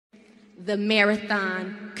the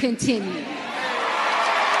marathon continues.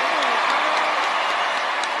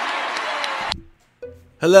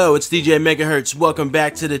 Hello, it's DJ Megahertz. Welcome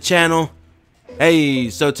back to the channel.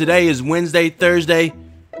 Hey, so today is Wednesday, Thursday.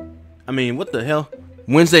 I mean, what the hell?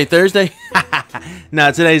 Wednesday, Thursday?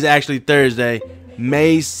 Nah, today's actually Thursday,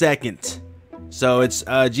 May 2nd. So it's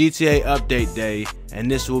GTA update day,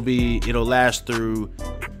 and it'll last through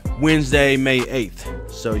Wednesday, May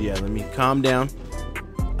 8th. So yeah, let me calm down.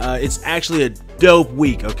 It's actually a dope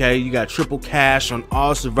week, okay? You got triple cash on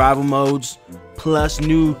all survival modes, plus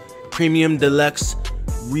new premium deluxe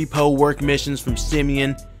repo work missions from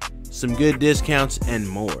Simeon, some good discounts, and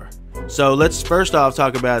more. So let's first off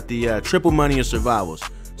talk about the triple money and survivals.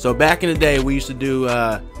 So back in the day, we used to do,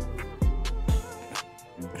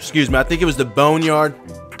 excuse me, I think it was the Boneyard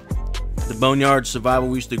survival.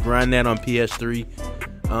 We used to grind that on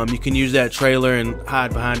PS3. You can use that trailer and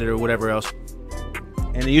hide behind it or whatever else.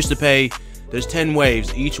 And it used to pay, there's 10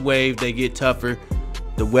 waves. Each wave, they get tougher.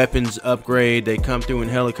 The weapons upgrade, they come through in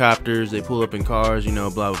helicopters, they pull up in cars, you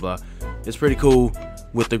know, blah, blah, blah. It's pretty cool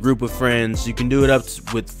with a group of friends. You can do it up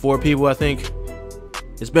with 4 people, I think.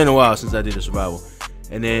 It's been a while since I did a survival.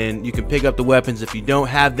 And then you can pick up the weapons. If you don't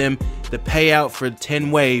have them, the payout for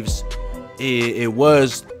 10 waves, it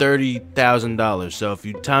was $30,000. So if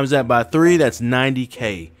you times that by 3, that's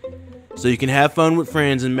 $90K. So you can have fun with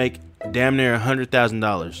friends and make damn near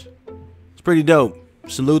 $100,000. It's pretty dope.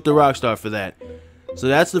 Salute the Rockstar for that. So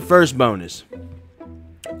that's the first bonus.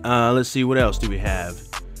 Let's see, what else do we have?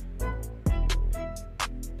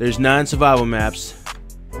 There's 9 survival maps.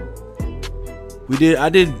 I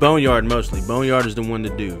did Boneyard mostly. Boneyard is the one to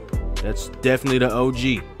do. That's definitely the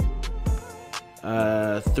OG.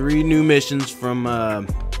 3 new missions from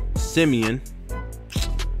Simeon.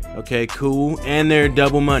 Okay, cool. And they're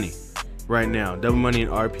double money right now. Double money in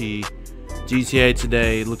RP. GTA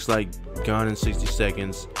today looks like gone in 60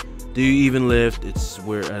 seconds. Do you even lift? It's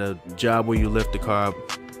where at a job where you lift the car up.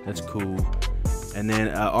 That's cool. And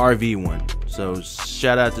then RV one. So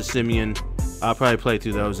shout out to Simeon. I'll probably play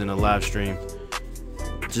through those in a live stream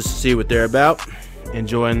just to see what they're about.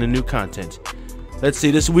 Enjoying the new content. Let's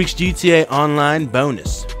see, this week's GTA Online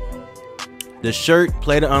bonus. The shirt,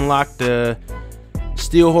 play to unlock the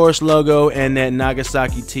Steel Horse logo and that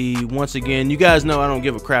Nagasaki tee. Once again, you guys know I don't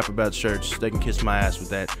give a crap about shirts. They can kiss my ass with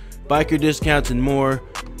that. Biker discounts and more.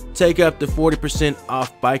 Take up to 40%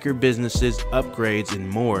 off biker businesses, upgrades, and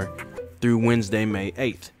more through Wednesday, May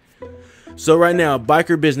 8th. So right now,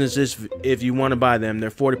 biker businesses, if you want to buy them,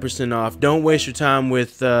 they're 40% off. Don't waste your time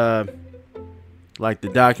with like the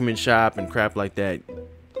document shop and crap like that.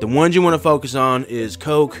 The ones you want to focus on is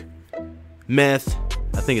coke, meth,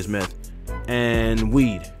 I think it's meth, and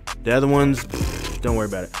weed. The other ones, don't worry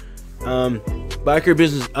about it. Biker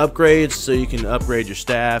business upgrades, so you can upgrade your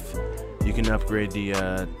staff. You can upgrade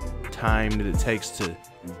the time that it takes to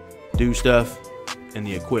do stuff and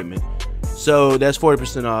the equipment. So that's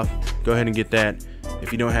 40% off. Go ahead and get that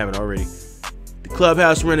if you don't have it already. The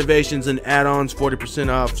clubhouse renovations and add-ons, 40%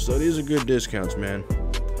 off. So these are good discounts, man.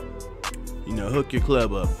 You know, hook your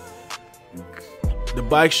club up. The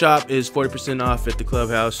bike shop is 40% off at the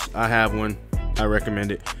clubhouse. I have one. I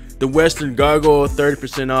recommend it. The Western Gargoyle,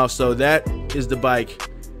 30% off. So that is the bike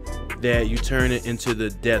that you turn it into the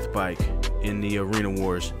death bike in the arena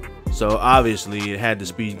wars. So obviously it had the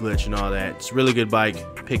speed glitch and all that. It's a really good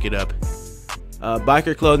bike. Pick it up.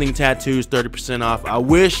 Biker clothing, tattoos, 30% off. I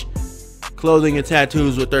wish clothing and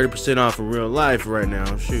tattoos were 30% off in real life right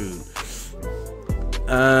now. Shoot.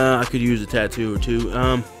 I could use a tattoo or two.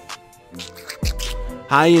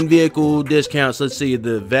 High-end vehicle discounts. Let's see,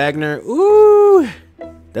 the Wagner. Ooh,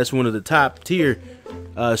 that's one of the top tier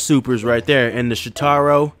supers right there. And the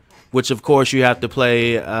Shitaro, which of course you have to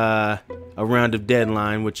play a round of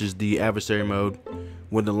Deadline, which is the adversary mode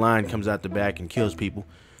when the line comes out the back and kills people.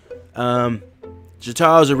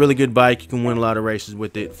 Shitaro is a really good bike. You can win a lot of races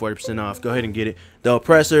with it. 40% off. Go ahead and get it. The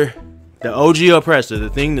Oppressor, the OG Oppressor, the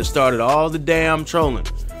thing that started all the damn trolling.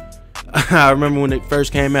 I remember when it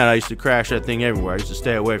first came out, I used to crash that thing everywhere. I used to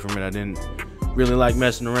stay away from it. I didn't really like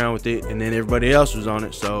messing around with it, and then everybody else was on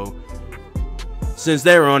it. So since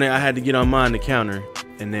they were on it, I had to get on mine to counter.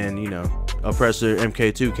 And then, you know, Oppressor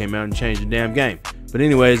MK2 came out and changed the damn game. But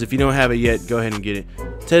anyways, if you don't have it yet, go ahead and get it.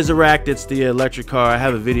 Tesseract, it's the electric car. I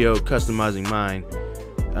have a video customizing mine.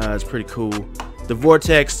 It's pretty cool. The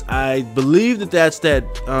Vortex, I believe that's the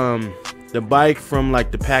bike from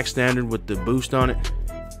like the pack standard with the boost on it.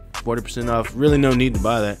 40% off. Really no need to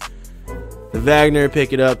buy that. The Wagner,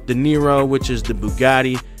 pick it up. The Nero, which is the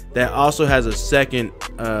Bugatti, that also has a second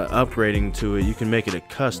upgrading to it. You can make it a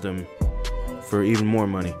custom for even more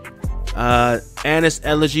money. Annis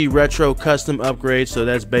Elegy Retro Custom Upgrade. So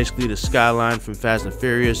that's basically the Skyline from Fast and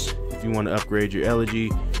Furious. If you want to upgrade your Elegy,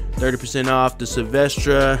 30% off. The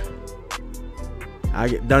Sylvestra, I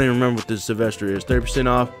don't even remember what the Sylvestra is. 30%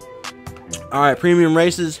 off. All right, premium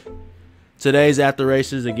races. Today's after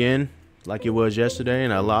races again, like it was yesterday,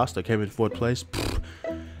 and I lost. I came in 4th place.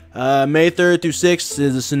 May 3rd through 6th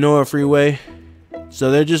is the Sonora Freeway. So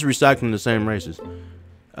they're just recycling the same races.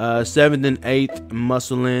 7th and 8th,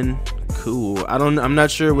 Muscle-In. Cool. I'm not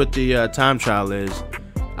sure what the time trial is.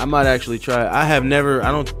 I might actually try. I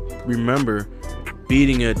don't remember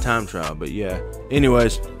beating a time trial, but yeah.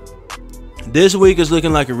 Anyways, this week is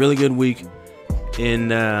looking like a really good week in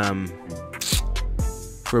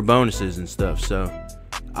for bonuses and stuff. So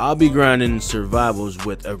I'll be grinding survivals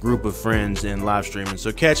with a group of friends and live streaming.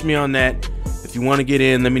 So catch me on that. If you want to get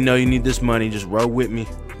in, let me know you need this money. Just roll with me.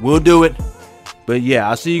 We'll do it. But yeah,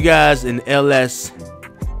 I'll see you guys in LS.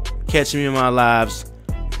 Catch me in my lives.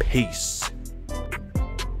 Peace.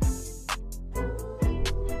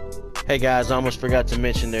 Hey guys, I almost forgot to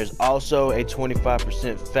mention there's also a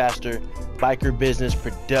 25% faster biker business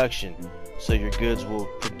production. So your goods will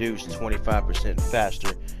produce 25%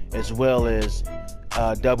 faster, as well as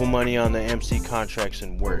double money on the MC contracts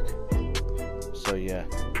and work. So yeah,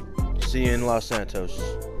 see you in Los Santos.